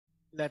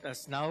Let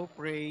us now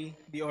pray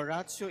the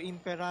Oratio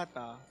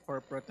Imperata for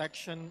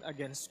protection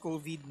against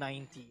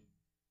COVID-19.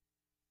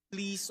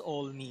 Please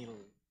all kneel.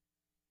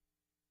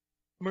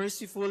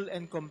 Merciful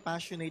and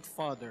compassionate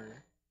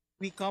Father,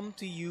 we come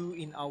to you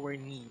in our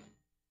need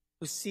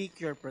to seek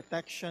your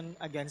protection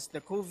against the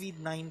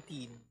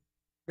COVID-19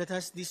 that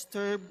has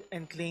disturbed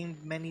and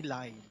claimed many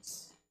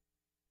lives.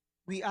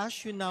 We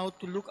ask you now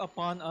to look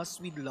upon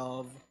us with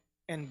love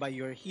and by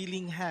your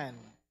healing hand,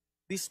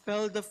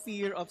 dispel the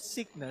fear of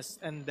sickness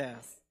and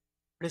death,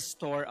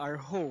 restore our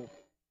hope,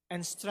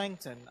 and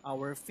strengthen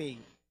our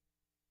faith.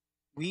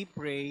 We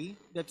pray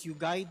that you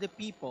guide the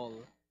people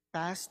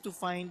tasked to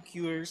find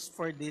cures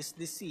for this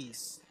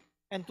disease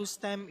and to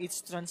stem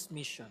its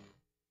transmission.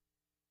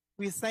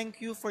 We thank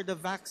you for the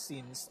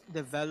vaccines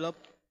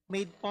developed,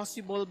 made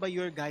possible by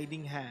your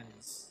guiding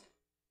hands.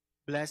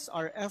 Bless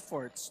our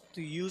efforts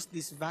to use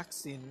these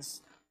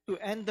vaccines to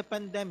end the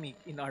pandemic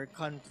in our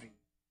country.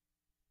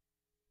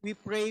 We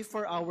pray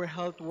for our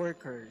health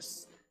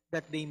workers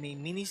that they may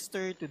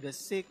minister to the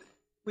sick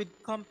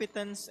with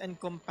competence and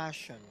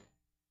compassion.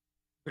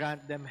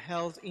 Grant them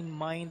health in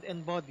mind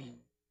and body,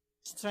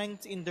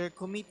 strength in their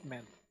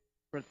commitment,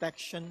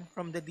 protection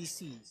from the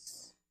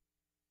disease.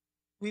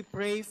 We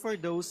pray for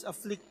those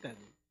afflicted.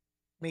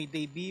 May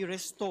they be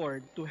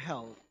restored to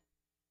health.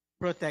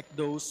 Protect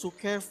those who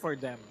care for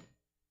them.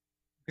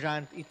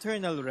 Grant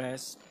eternal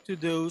rest to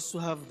those who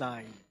have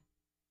died.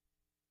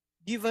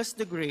 Give us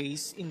the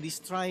grace in these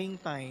trying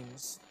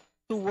times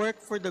to work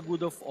for the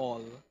good of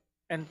all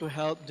and to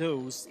help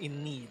those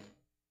in need.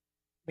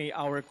 May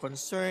our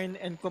concern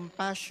and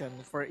compassion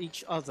for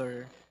each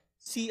other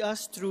see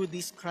us through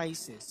this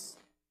crisis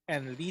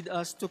and lead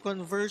us to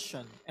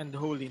conversion and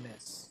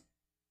holiness.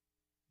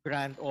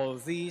 Grant all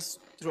this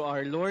through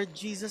our Lord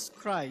Jesus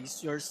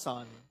Christ, your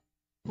Son,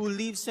 who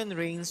lives and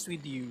reigns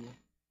with you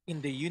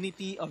in the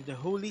unity of the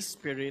Holy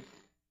Spirit,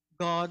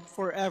 God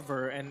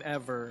forever and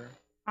ever.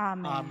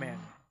 Amen. Amen.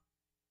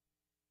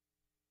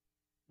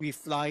 We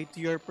fly to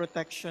your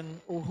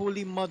protection, O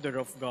Holy Mother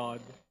of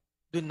God.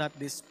 Do not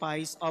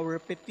despise our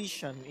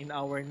petition in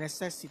our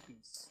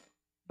necessities,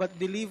 but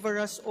deliver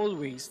us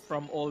always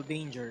from all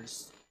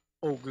dangers,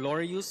 O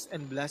glorious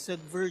and blessed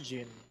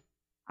Virgin.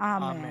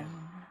 Amen.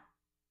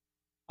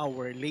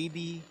 Our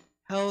Lady,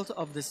 health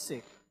of the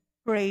sick.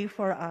 Pray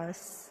for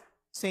us.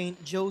 Saint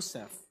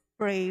Joseph.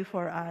 Pray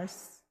for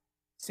us.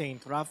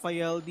 Saint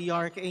Raphael the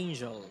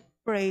Archangel.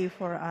 Pray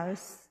for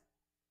us.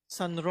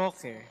 San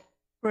Roque.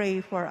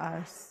 Pray for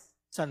us.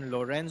 San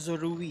Lorenzo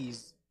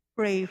Ruiz.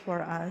 Pray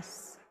for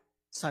us.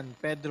 San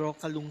Pedro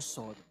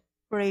Calungsod.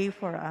 Pray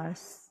for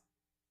us.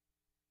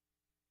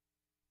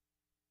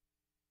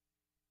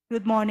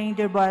 Good morning,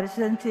 dear brothers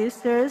and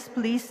sisters.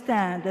 Please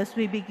stand as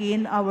we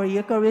begin our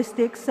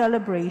Eucharistic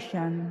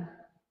celebration.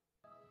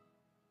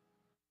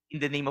 In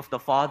the name of the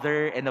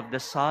Father, and of the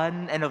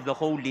Son, and of the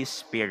Holy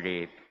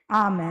Spirit.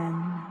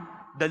 Amen.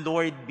 The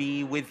Lord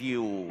be with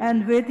you.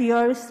 And with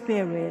your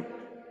spirit.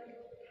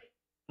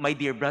 My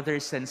dear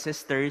brothers and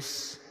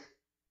sisters,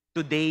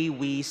 today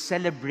we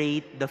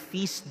celebrate the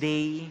feast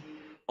day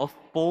of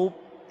Pope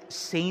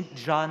Saint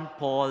John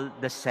Paul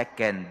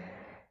II.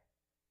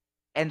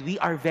 And we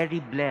are very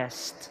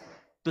blessed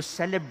to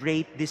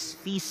celebrate this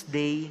feast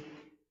day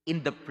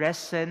in the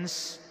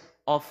presence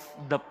of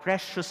the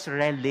precious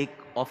relic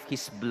of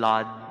his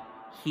blood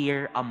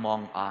here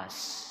among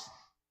us.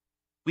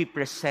 We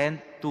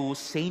present to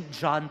Saint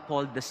John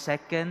Paul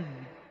II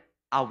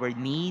our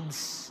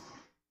needs,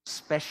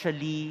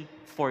 especially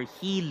for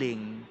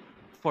healing,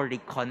 for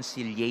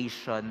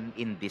reconciliation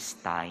in this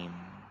time.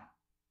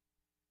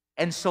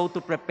 And so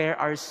to prepare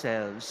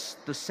ourselves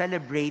to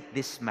celebrate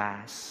this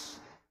Mass,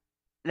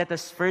 let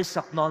us first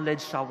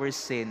acknowledge our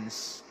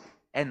sins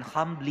and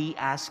humbly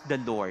ask the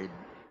Lord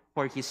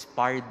for his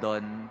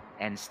pardon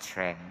and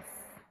strength.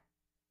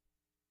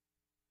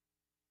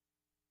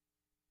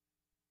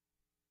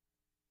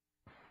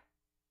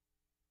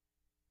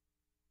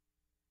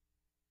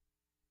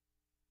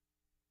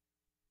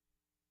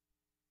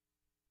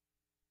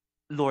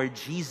 Lord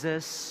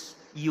Jesus,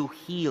 you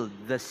healed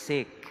the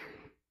sick.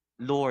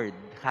 Lord,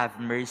 have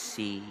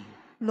mercy.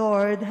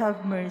 Lord,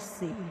 have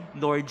mercy.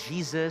 Lord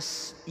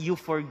Jesus, you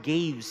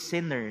forgave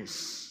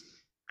sinners.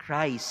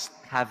 Christ,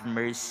 have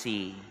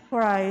mercy.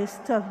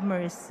 Christ, have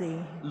mercy.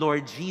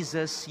 Lord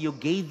Jesus, you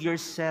gave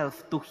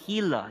yourself to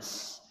heal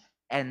us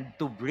and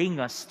to bring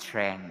us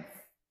strength.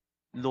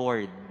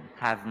 Lord,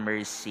 have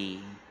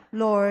mercy.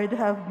 Lord,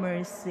 have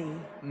mercy.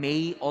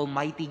 May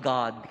Almighty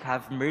God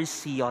have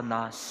mercy on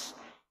us,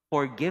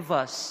 forgive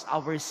us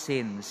our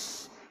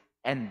sins,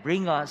 and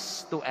bring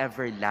us to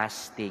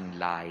everlasting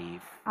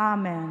life.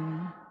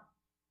 Amen.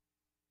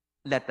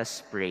 Let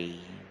us pray.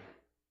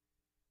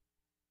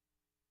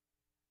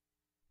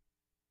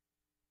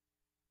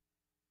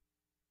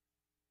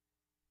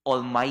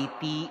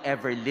 Almighty,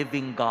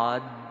 ever-living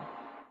God,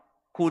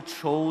 who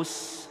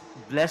chose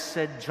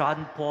Blessed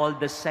John Paul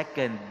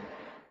II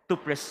to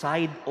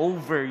preside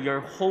over your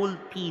whole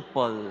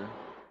people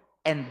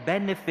and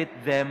benefit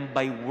them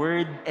by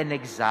word and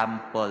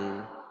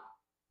example,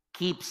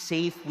 Keep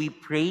safe, we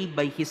pray,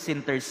 by his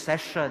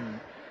intercession,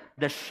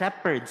 the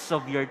shepherds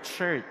of your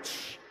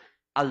church,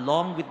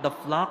 along with the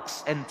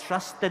flocks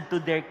entrusted to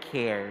their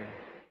care,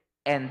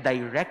 and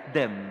direct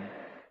them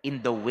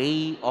in the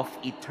way of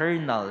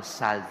eternal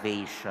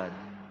salvation.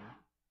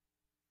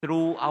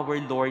 Through our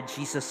Lord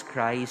Jesus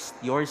Christ,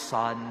 your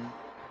Son,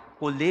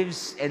 who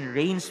lives and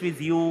reigns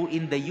with you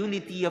in the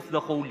unity of the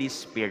Holy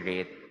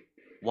Spirit,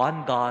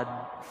 one God,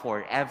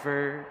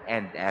 forever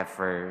and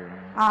ever.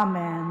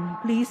 Amen.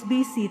 Please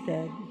be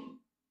seated.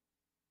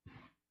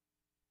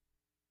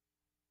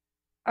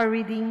 A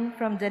reading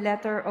from the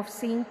letter of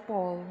St.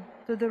 Paul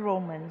to the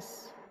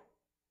Romans.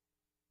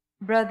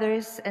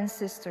 Brothers and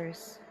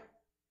sisters,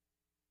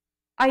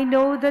 I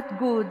know that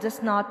good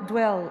does not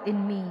dwell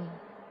in me,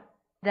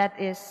 that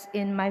is,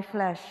 in my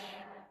flesh.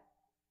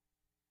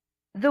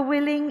 The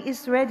willing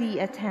is ready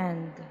at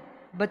hand,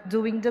 but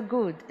doing the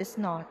good is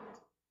not.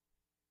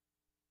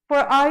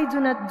 For I do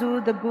not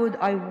do the good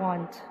I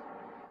want,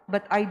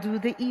 but I do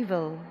the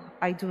evil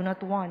I do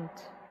not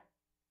want.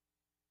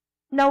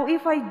 Now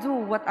if I do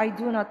what I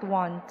do not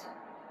want,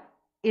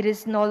 it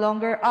is no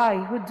longer I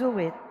who do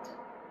it,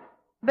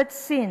 but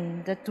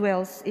sin that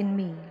dwells in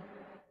me.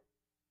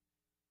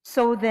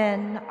 So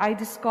then I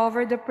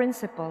discover the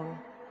principle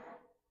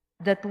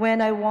that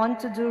when I want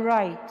to do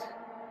right,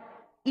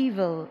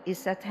 evil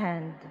is at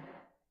hand.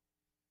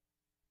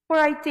 For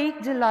I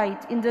take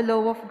delight in the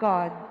law of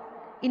God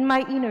in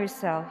my inner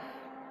self,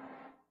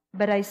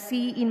 but I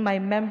see in my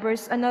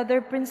members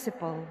another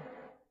principle,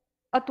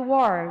 at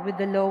war with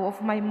the law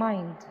of my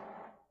mind,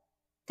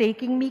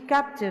 taking me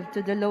captive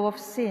to the law of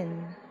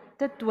sin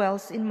that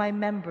dwells in my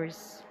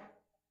members.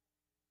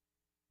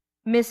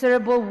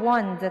 Miserable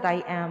one that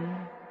I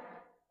am,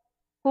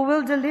 who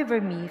will deliver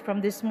me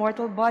from this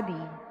mortal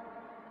body?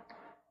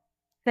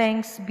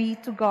 Thanks be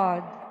to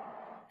God,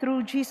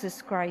 through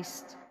Jesus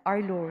Christ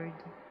our Lord.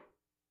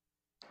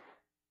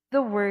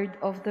 The word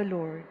of the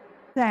Lord.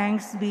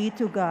 Thanks be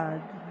to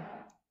God.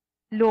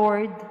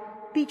 Lord,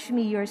 teach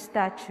me your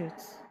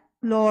statutes.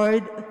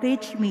 Lord,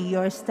 teach me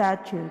your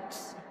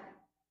statutes.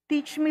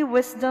 Teach me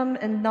wisdom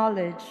and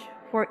knowledge,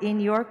 for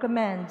in your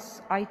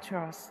commands I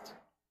trust.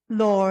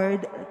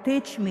 Lord,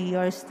 teach me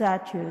your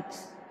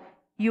statutes.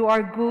 You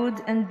are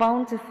good and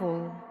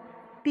bountiful.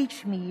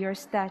 Teach me your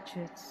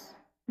statutes.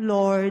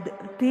 Lord,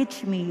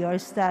 teach me your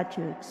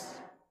statutes.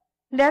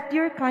 Let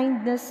your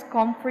kindness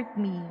comfort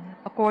me,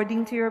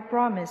 according to your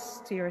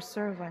promise to your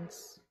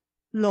servants.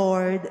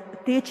 Lord,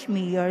 teach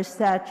me your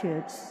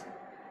statutes.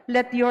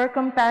 Let your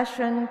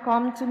compassion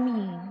come to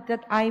me,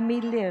 that I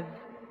may live,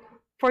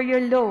 for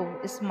your law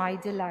is my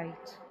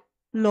delight.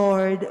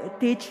 Lord,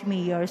 teach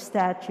me your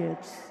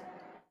statutes.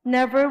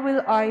 Never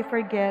will I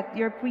forget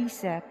your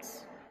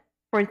precepts,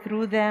 for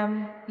through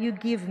them you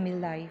give me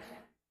life.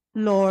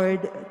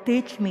 Lord,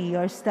 teach me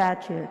your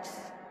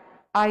statutes.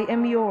 I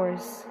am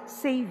yours,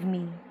 save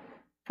me,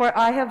 for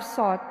I have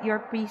sought your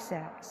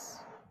precepts.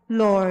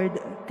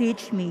 Lord,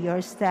 teach me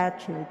your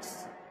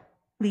statutes.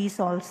 Please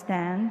all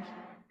stand.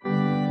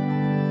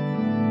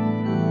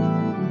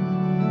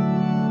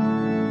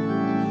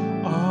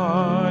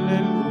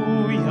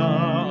 Alleluia,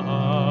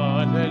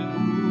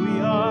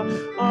 alleluia,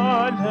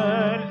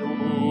 alleluia.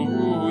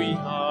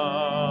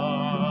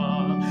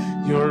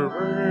 Your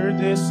word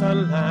is a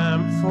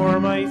lamp for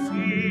my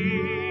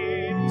feet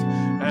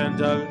and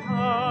a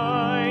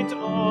light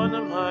on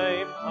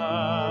my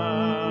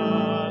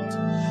path.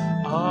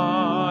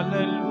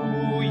 Alleluia,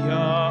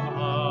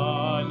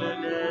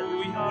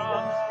 alleluia,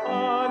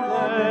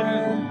 alleluia.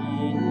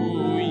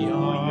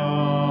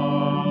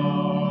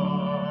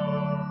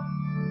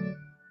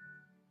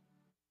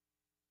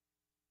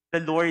 The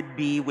Lord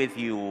be with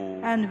you.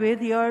 And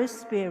with your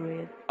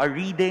spirit. A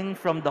reading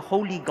from the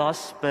Holy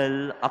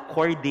Gospel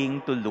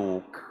according to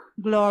Luke.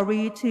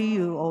 Glory to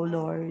you, O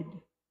Lord.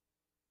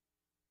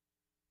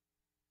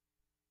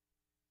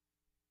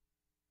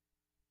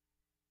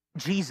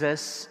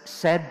 Jesus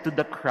said to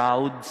the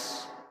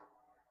crowds,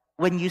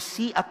 "When you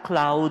see a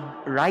cloud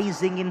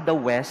rising in the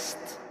west,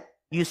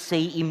 you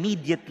say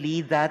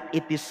immediately that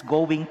it is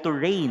going to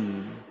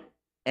rain,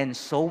 and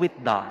so it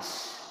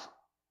does.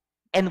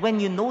 And when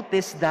you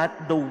notice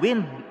that the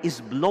wind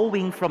is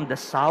blowing from the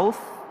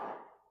south,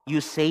 you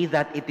say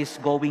that it is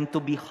going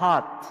to be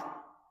hot,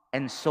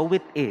 and so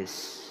it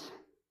is.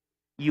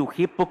 You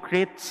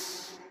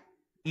hypocrites,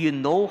 you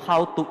know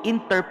how to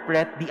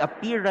interpret the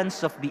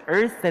appearance of the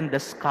earth and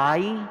the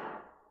sky.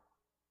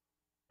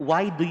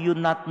 Why do you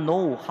not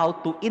know how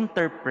to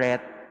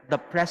interpret the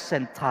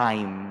present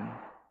time?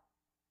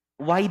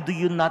 Why do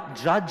you not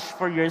judge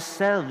for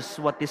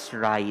yourselves what is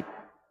right?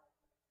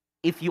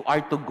 If you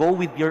are to go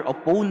with your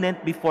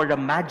opponent before a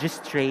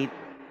magistrate,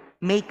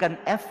 make an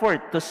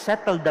effort to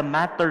settle the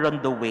matter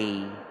on the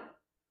way.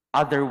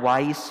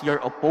 Otherwise, your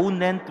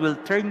opponent will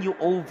turn you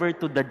over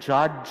to the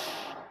judge,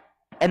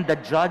 and the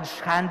judge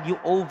hand you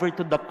over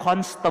to the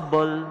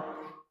constable,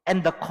 and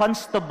the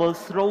constable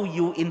throw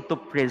you into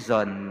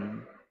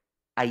prison.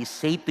 I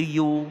say to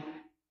you,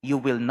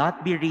 you will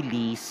not be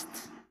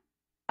released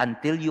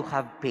until you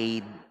have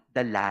paid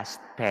the last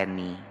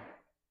penny."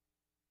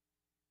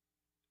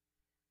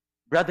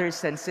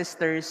 Brothers and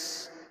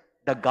sisters,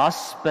 the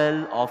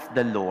Gospel of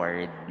the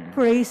Lord.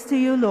 Praise to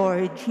you,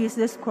 Lord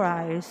Jesus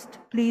Christ.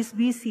 Please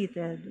be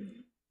seated.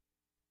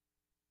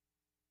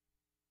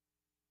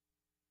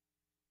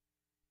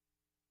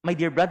 My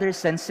dear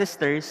brothers and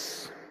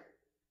sisters,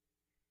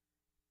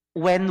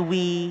 when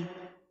we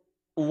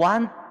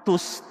want to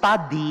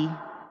study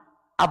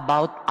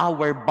about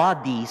our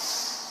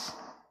bodies,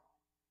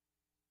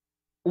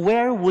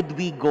 where would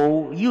we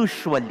go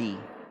usually?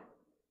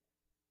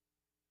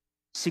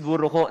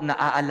 Siguro ko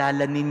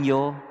naaalala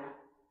ninyo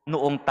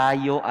noong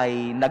tayo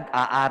ay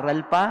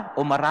nag-aaral pa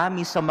o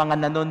marami sa mga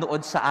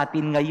nanonood sa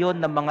atin ngayon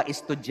na mga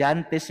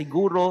estudyante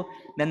siguro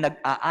na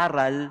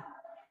nag-aaral,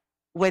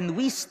 when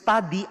we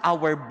study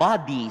our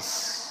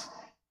bodies,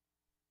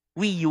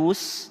 we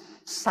use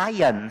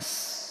science.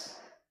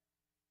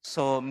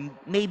 So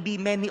maybe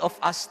many of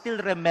us still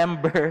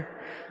remember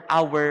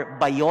our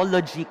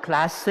biology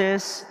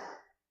classes,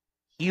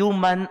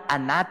 human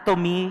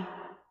anatomy,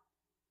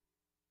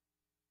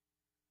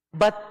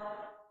 but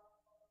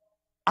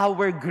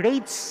our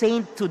great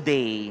saint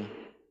today,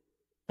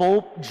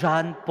 Pope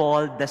John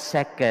Paul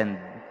II,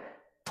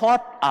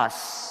 taught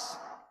us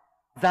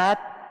that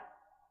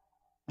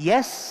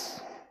yes,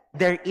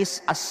 there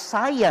is a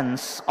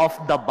science of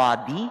the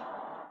body,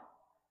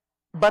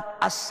 but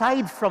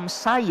aside from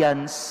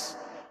science,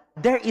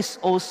 there is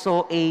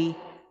also a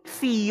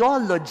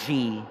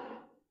theology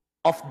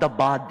of the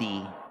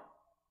body.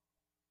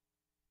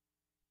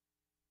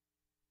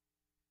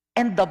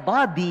 And the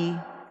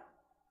body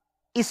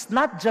is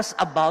not just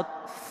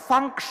about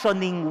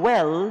functioning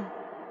well.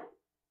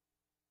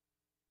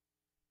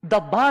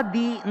 The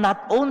body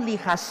not only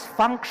has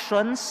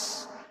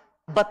functions,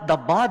 but the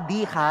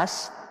body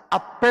has a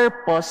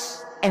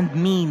purpose and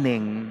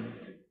meaning.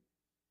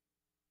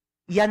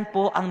 Yan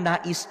po ang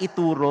nais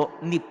ituro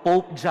ni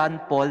Pope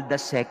John Paul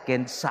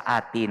II sa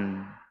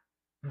atin.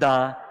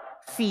 The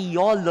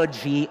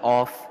theology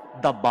of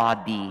the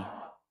body.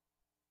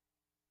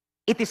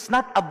 It is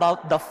not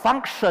about the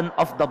function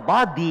of the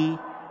body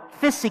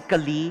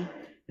physically,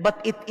 but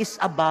it is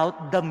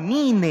about the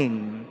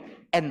meaning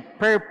and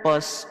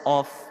purpose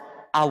of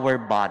our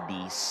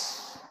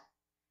bodies.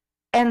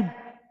 And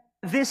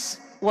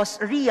this was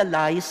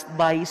realized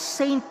by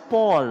Saint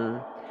Paul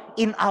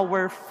in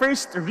our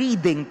first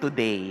reading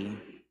today,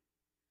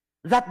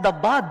 that the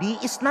body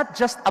is not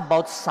just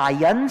about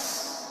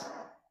science,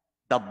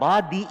 the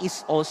body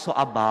is also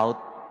about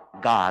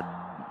God.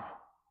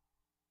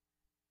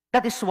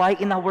 That is why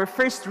in our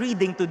first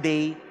reading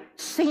today,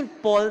 Saint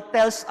Paul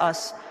tells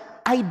us,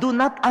 I do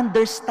not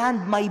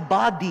understand my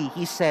body,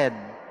 he said.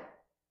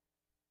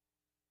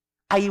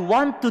 I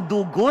want to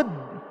do good,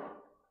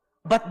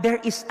 but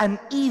there is an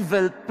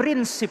evil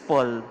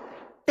principle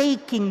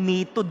taking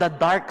me to the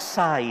dark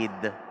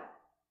side.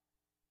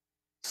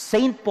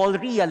 Saint Paul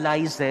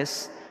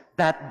realizes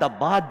that the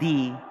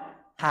body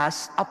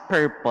has a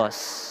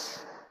purpose,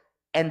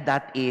 and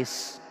that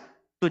is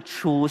to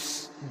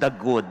choose the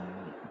good.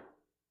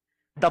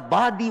 The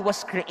body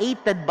was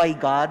created by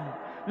God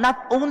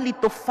not only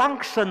to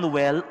function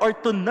well or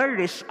to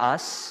nourish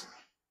us,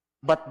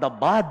 but the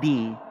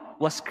body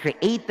was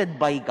created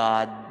by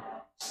God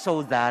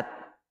so that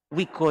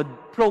we could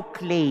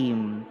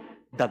proclaim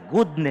the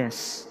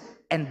goodness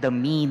and the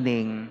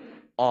meaning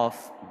of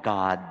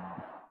God.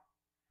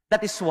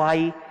 That is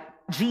why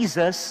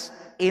Jesus,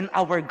 in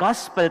our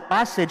gospel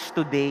passage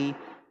today,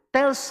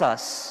 tells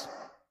us,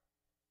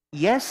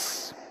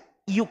 yes,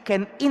 you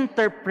can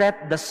interpret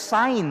the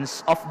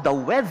signs of the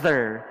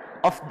weather,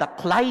 of the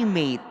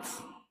climate,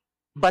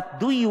 but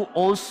do you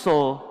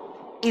also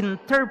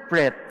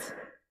interpret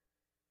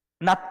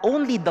not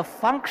only the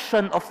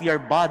function of your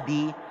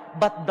body,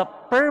 but the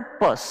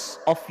purpose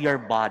of your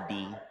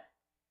body?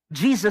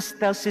 Jesus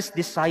tells his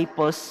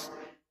disciples,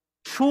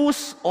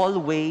 choose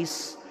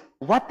always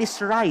what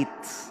is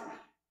right.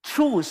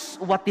 Choose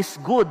what is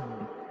good.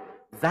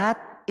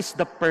 That is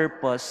the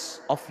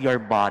purpose of your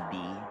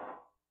body.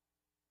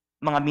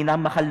 Mga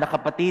minamahal na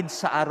kapatid,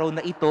 sa araw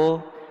na ito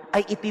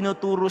ay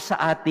itinuturo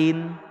sa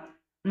atin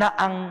na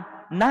ang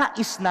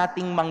nais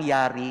nating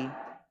mangyari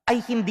ay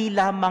hindi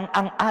lamang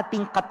ang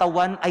ating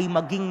katawan ay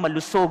maging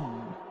malusog,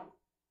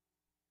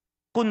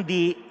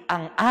 kundi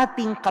ang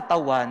ating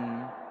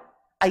katawan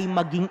ay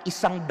maging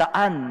isang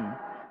daan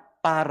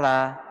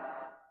para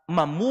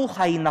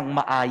mamuhay ng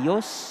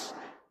maayos,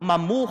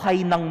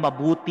 mamuhay ng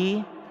mabuti,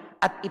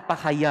 at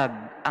ipahayag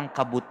ang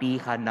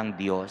kabutihan ng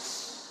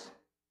Diyos.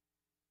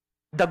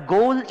 The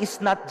goal is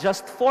not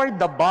just for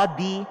the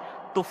body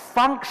to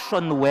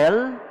function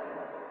well,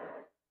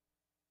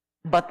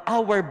 but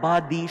our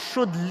body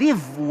should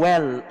live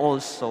well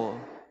also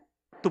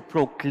to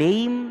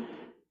proclaim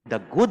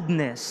the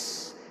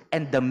goodness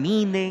and the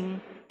meaning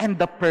and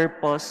the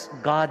purpose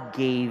God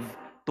gave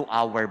to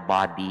our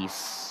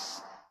bodies.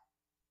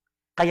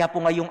 Kaya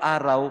po ngayong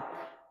araw,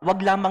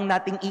 wag lamang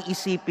nating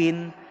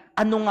iisipin,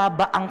 ano nga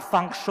ba ang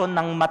function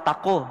ng mata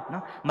ko? No?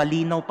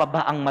 Malinaw pa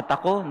ba ang mata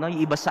ko? No?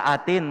 Yung iba sa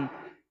atin,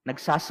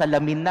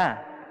 nagsasalamin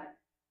na.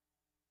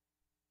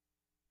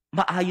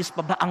 Maayos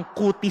pa ba ang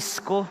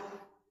kutis ko?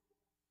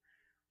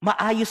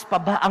 Maayos pa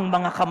ba ang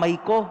mga kamay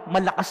ko?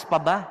 Malakas pa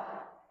ba?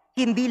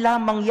 Hindi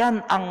lamang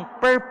yan ang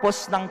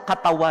purpose ng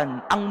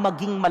katawan, ang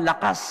maging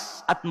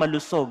malakas at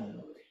malusog.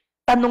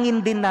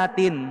 Tanungin din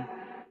natin,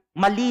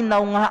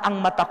 malinaw nga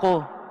ang mata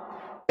ko,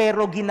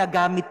 pero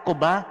ginagamit ko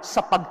ba sa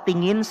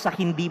pagtingin sa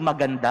hindi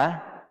maganda?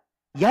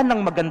 Yan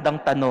ang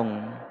magandang tanong.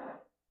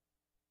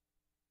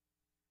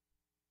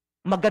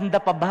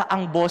 Maganda pa ba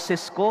ang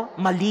boses ko?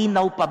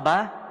 Malinaw pa ba?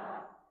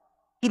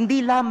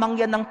 Hindi lamang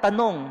yan ang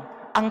tanong.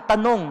 Ang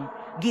tanong,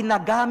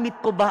 ginagamit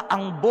ko ba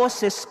ang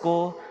boses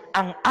ko,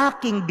 ang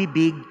aking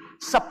bibig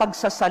sa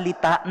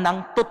pagsasalita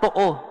ng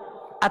totoo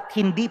at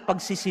hindi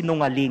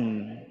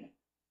pagsisinungaling?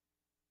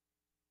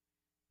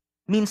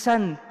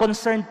 Minsan,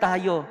 concerned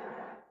tayo,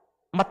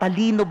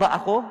 matalino ba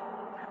ako?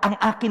 Ang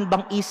akin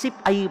bang isip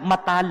ay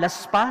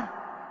matalas pa?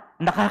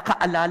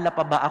 Nakakaalala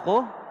pa ba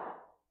ako?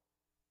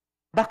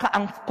 Baka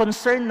ang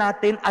concern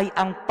natin ay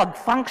ang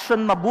pag-function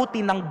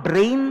mabuti ng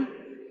brain,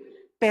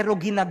 pero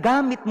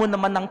ginagamit mo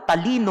naman ang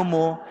talino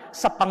mo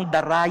sa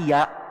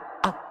pangdaraya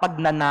at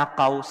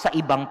pagnanakaw sa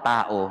ibang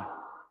tao.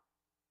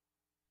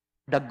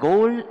 The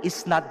goal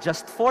is not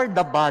just for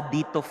the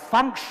body to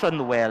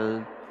function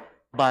well,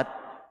 but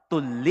to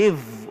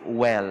live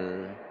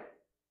well.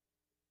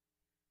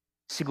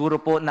 Siguro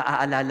po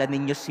naaalala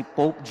ninyo si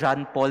Pope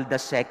John Paul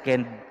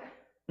II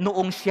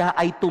noong siya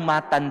ay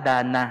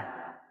tumatanda na.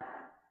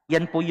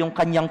 Yan po yung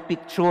kanyang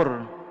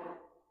picture.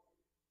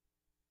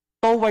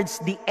 Towards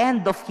the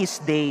end of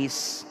his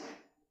days,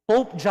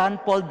 Pope John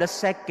Paul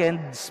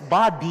II's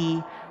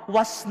body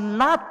was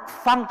not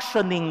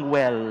functioning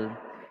well.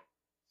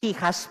 He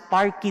has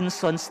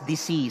Parkinson's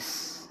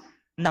disease.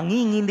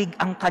 Nanginginig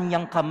ang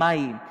kanyang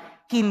kamay.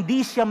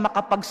 Hindi siya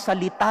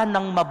makapagsalita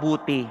ng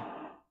mabuti.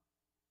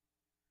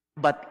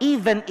 But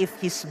even if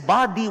his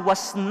body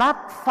was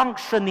not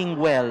functioning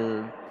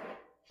well,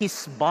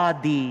 his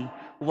body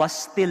was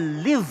still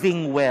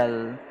living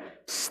well,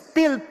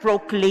 still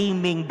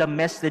proclaiming the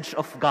message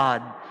of God,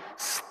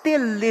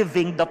 still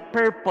living the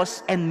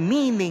purpose and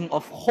meaning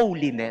of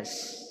holiness.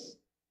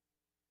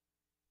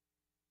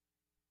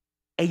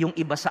 Eh yung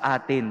iba sa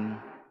atin,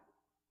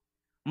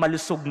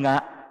 malusog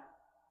nga,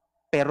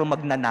 pero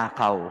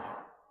magnanakaw.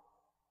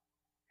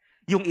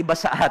 Yung iba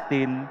sa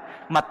atin,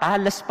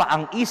 matalas pa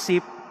ang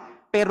isip,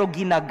 pero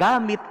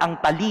ginagamit ang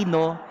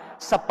talino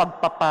sa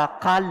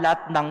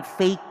pagpapakalat ng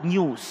fake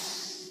news.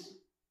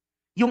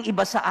 Yung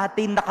iba sa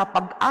atin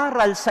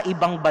nakapag-aral sa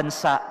ibang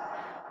bansa,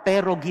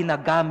 pero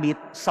ginagamit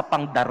sa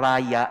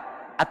pangdaraya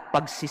at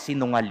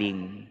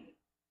pagsisinungaling.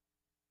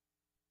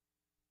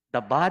 The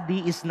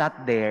body is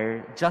not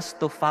there just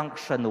to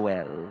function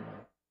well.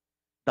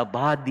 The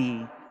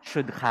body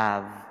should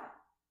have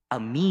a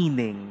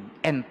meaning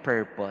and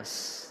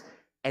purpose,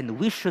 and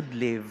we should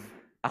live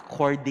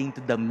according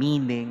to the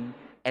meaning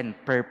and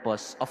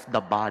purpose of the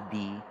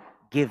body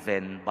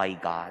given by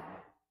God.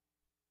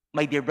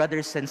 My dear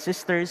brothers and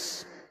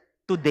sisters,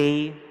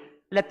 today,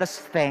 let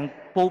us thank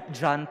Pope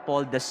John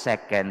Paul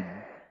II,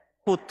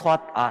 who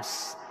taught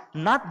us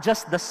not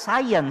just the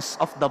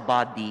science of the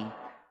body,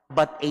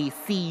 but a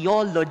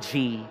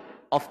theology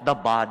of the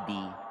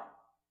body,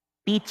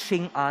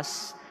 teaching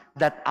us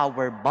that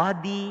our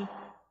body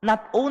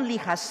not only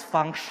has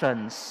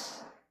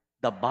functions,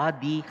 the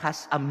body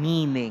has a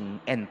meaning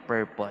and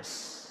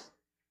purpose.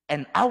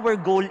 And our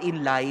goal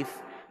in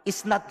life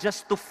is not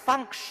just to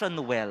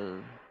function well,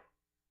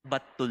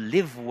 but to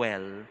live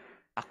well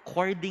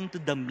according to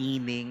the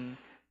meaning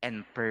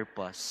and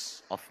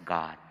purpose of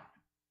God.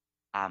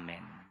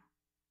 Amen.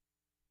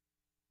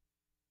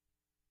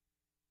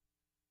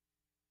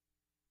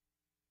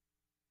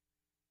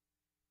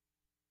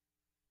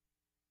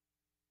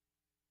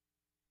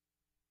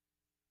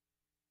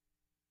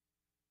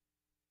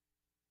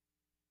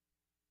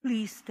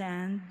 Please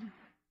stand.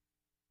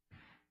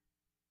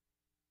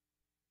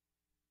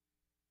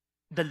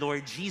 The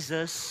Lord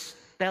Jesus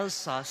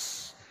tells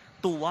us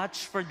to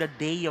watch for the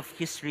day of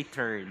His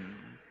return.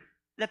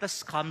 Let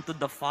us come to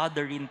the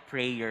Father in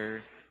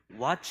prayer,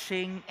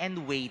 watching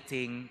and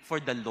waiting for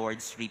the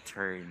Lord's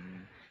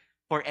return.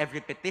 For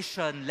every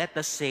petition, let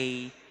us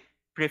say,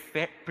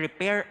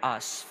 prepare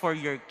us for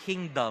your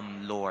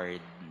kingdom, Lord.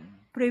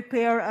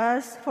 Prepare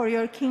us for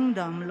your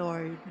kingdom,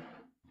 Lord.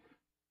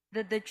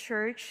 That the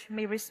Church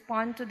may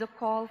respond to the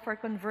call for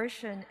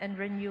conversion and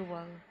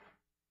renewal.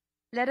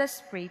 Let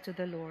us pray to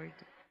the Lord.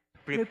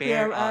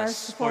 Prepare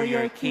us for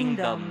your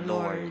kingdom,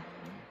 Lord.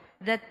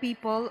 That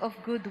people of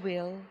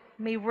goodwill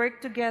may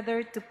work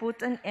together to put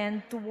an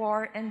end to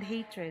war and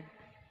hatred,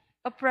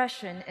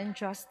 oppression and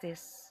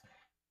justice.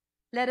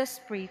 Let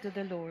us pray to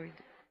the Lord.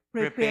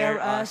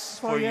 Prepare us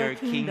for your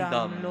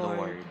kingdom,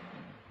 Lord.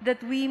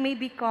 That we may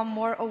become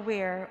more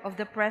aware of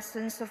the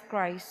presence of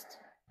Christ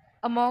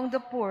among the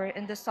poor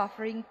and the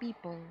suffering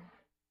people.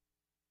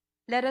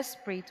 Let us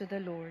pray to the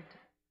Lord.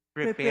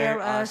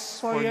 Prepare us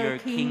for your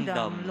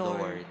kingdom,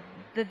 Lord.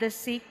 That the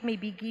sick may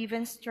be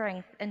given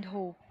strength and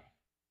hope.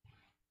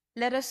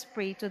 Let us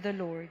pray to the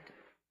Lord.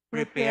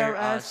 Prepare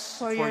us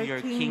for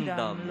your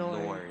kingdom,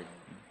 Lord.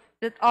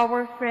 That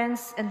our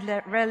friends and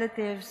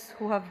relatives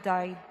who have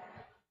died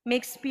may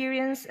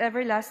experience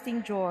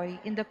everlasting joy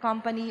in the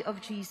company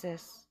of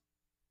Jesus.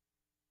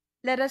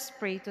 Let us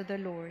pray to the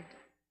Lord.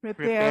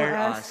 Prepare Prepare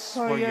us us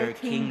for for your your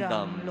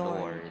kingdom, kingdom,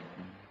 Lord. Lord.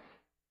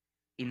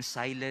 In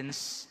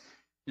silence,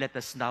 let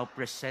us now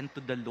present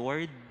to the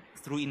Lord,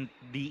 through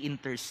the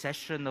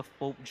intercession of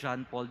Pope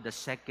John Paul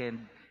II,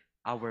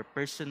 our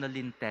personal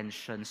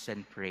intentions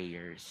and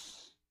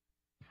prayers.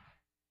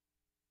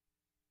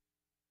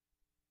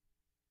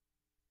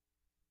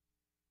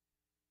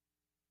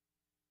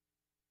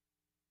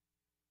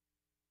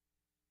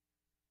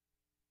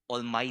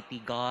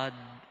 Almighty God,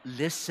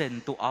 listen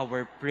to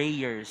our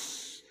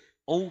prayers.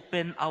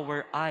 Open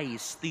our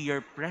eyes to your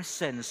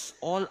presence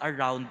all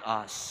around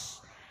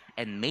us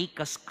and make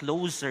us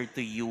closer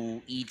to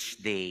you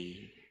each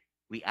day.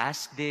 We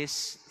ask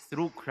this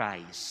through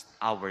Christ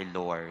our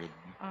Lord.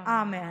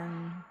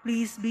 Amen.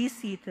 Please be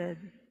seated.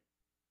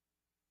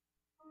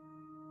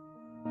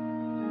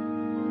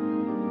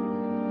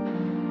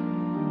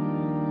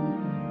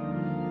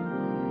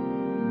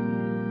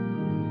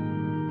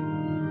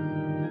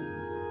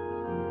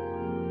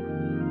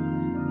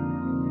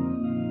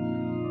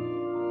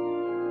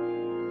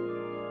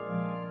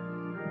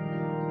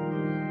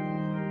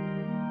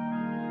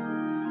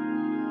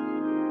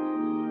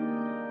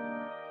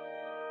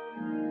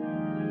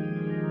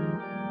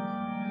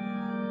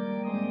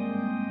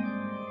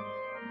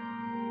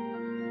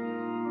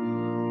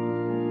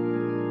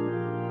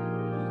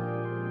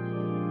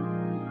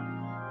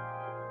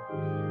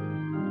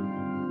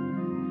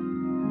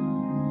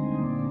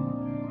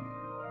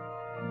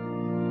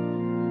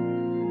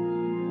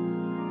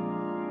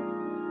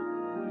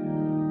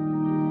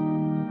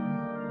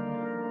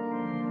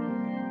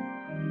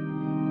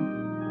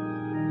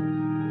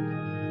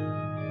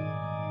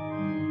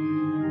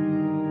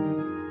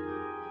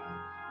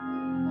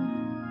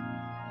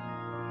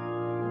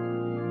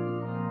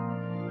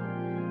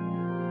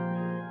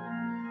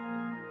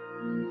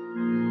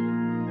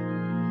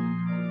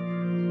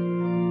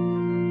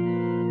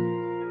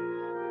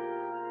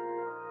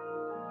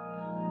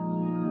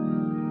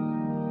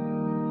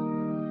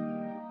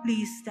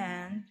 Please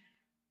stand.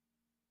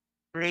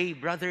 Pray,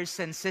 brothers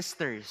and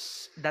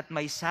sisters, that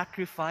my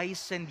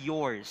sacrifice and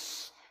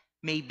yours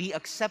may be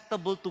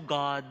acceptable to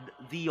God,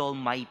 the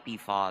Almighty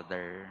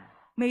Father.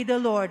 May the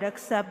Lord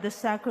accept the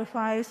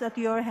sacrifice at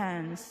your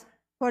hands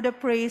for the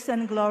praise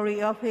and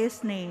glory of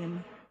his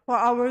name, for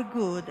our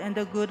good and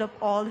the good of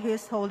all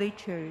his holy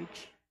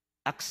church.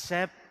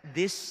 Accept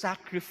this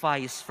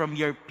sacrifice from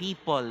your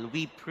people,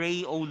 we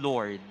pray, O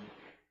Lord,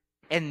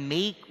 and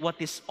make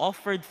what is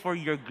offered for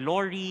your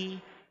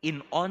glory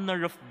in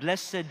honor of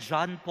Blessed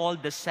John Paul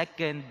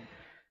II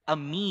a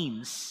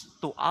means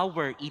to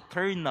our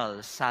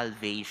eternal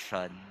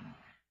salvation.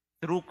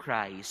 Through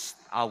Christ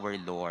our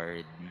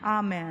Lord.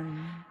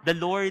 Amen. The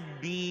Lord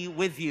be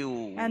with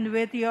you. And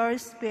with your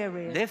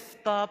spirit,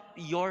 Lift up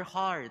your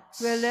hearts.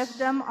 we lift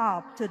them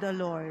up to the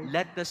Lord.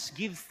 Let us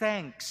give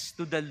thanks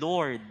to the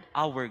Lord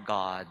our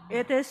God.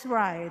 It is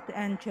right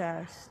and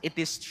just. It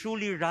is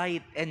truly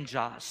right and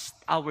just,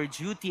 our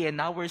duty and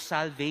our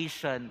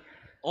salvation,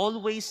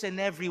 always and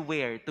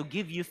everywhere to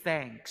give you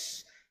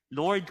thanks,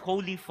 Lord,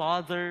 Holy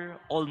Father,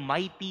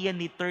 Almighty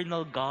and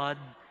eternal God,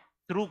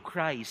 through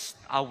Christ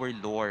our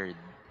Lord.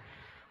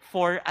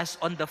 For as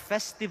on the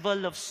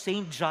festival of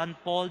Saint John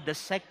Paul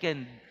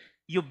II,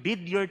 you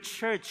bid your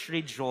church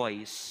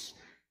rejoice,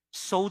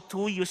 so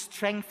too you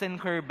strengthen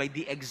her by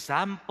the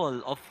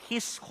example of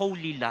his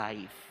holy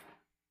life.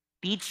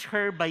 Teach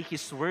her by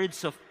his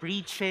words of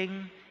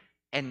preaching,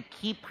 and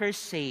keep her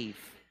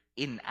safe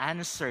in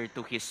answer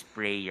to his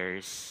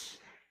prayers.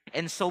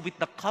 And so with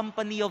the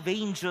company of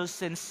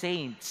angels and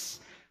saints,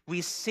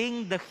 we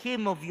sing the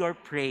hymn of your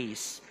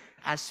praise,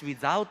 as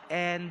without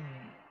end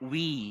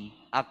we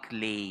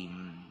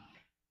acclaim.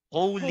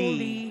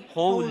 Holy,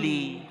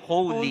 holy,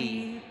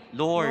 holy,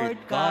 Lord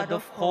God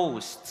of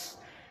hosts,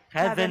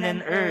 heaven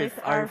and earth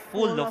are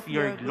full of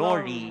your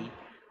glory.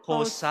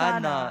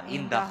 Hosanna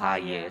in the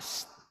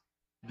highest.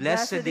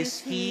 Blessed is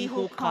he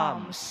who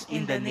comes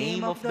in the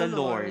name of the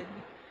Lord.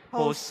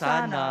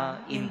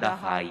 Hosanna in the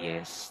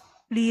highest.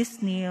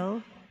 Please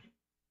kneel.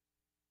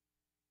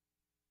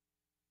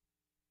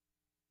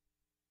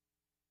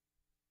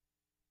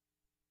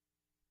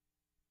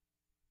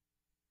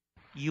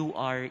 You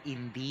are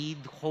indeed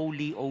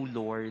holy, O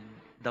Lord,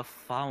 the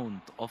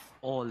fount of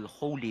all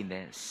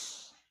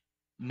holiness.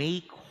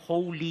 Make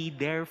holy,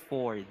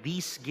 therefore,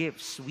 these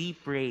gifts, we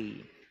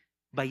pray,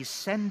 by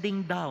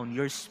sending down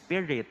your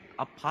Spirit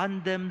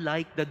upon them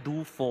like the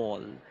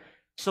dewfall,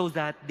 so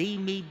that they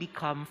may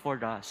become for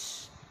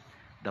us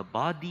the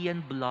body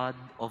and blood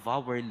of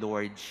our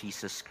Lord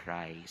Jesus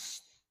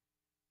Christ.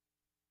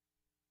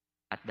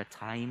 At the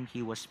time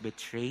he was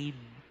betrayed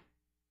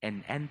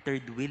and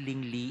entered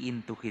willingly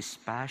into his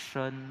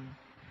passion,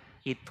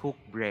 he took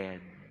bread,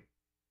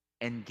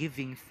 and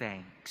giving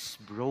thanks,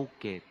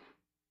 broke it,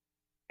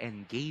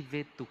 and gave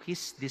it to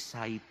his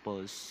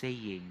disciples,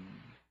 saying,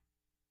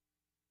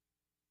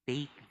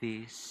 "Take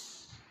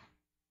this,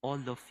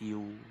 all of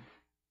you,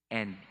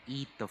 and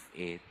eat of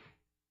it.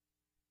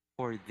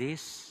 For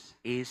this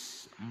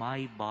is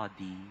my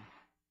body,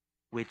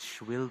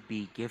 which will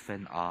be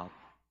given up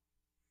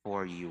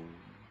for you.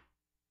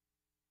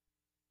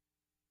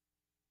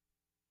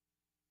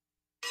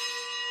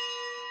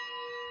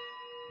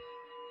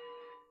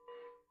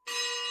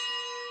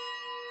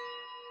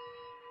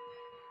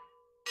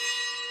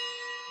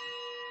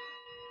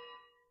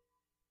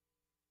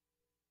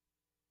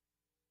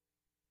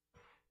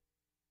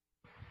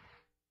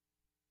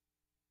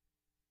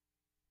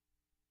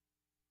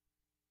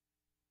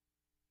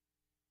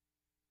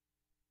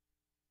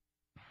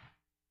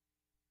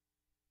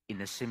 In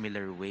a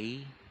similar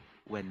way,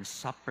 when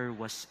supper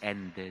was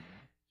ended,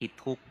 he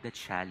took the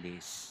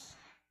chalice,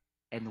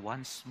 and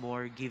once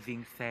more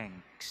giving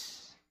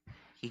thanks,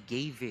 he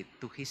gave it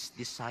to his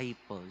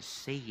disciples,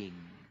 saying,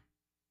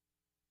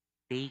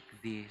 "Take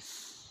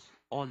this,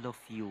 all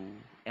of you,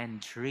 and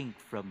drink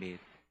from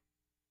it,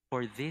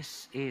 for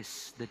this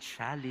is the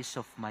chalice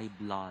of my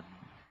blood,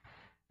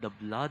 the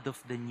blood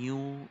of the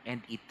new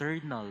and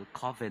eternal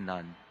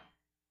covenant,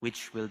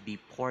 which will be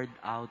poured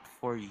out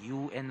for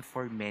you and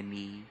for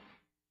many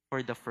for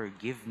the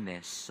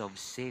forgiveness of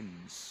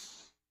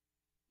sins.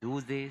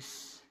 Do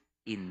this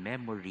in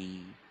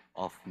memory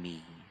of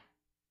me."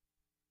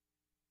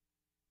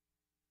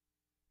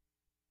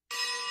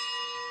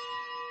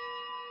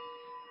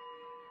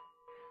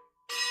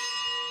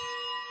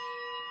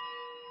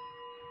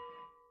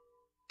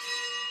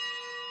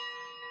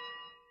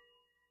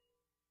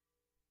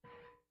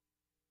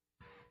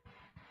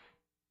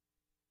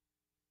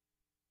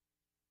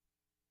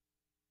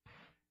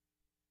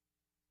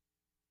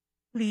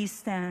 Please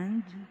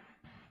stand.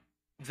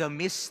 The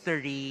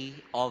mystery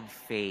of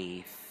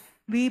faith.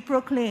 We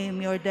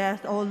proclaim your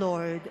death, O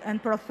Lord, and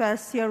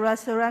profess your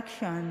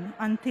resurrection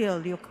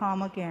until you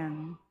come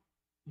again.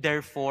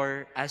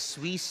 Therefore, as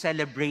we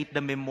celebrate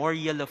the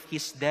memorial of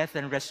his death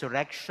and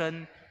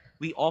resurrection,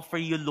 we offer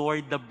you,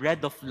 Lord, the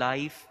bread of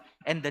life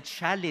and the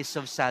chalice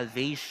of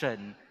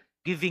salvation,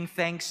 giving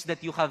thanks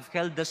that you have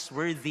held us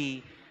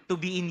worthy to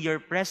be in your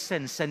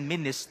presence and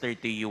minister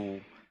to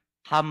you.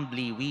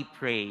 Humbly we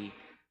pray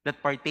that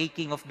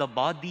partaking of the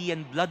body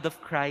and blood of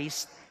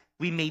Christ,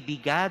 we may be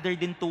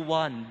gathered into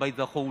one by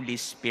the Holy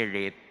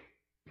Spirit.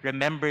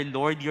 Remember,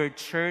 Lord, your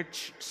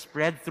church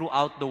spread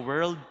throughout the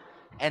world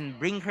and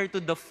bring her to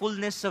the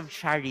fullness of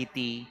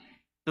charity,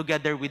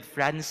 together with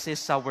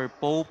Francis, our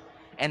Pope,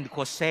 and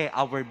Jose,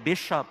 our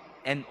Bishop,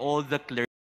 and all the clergy.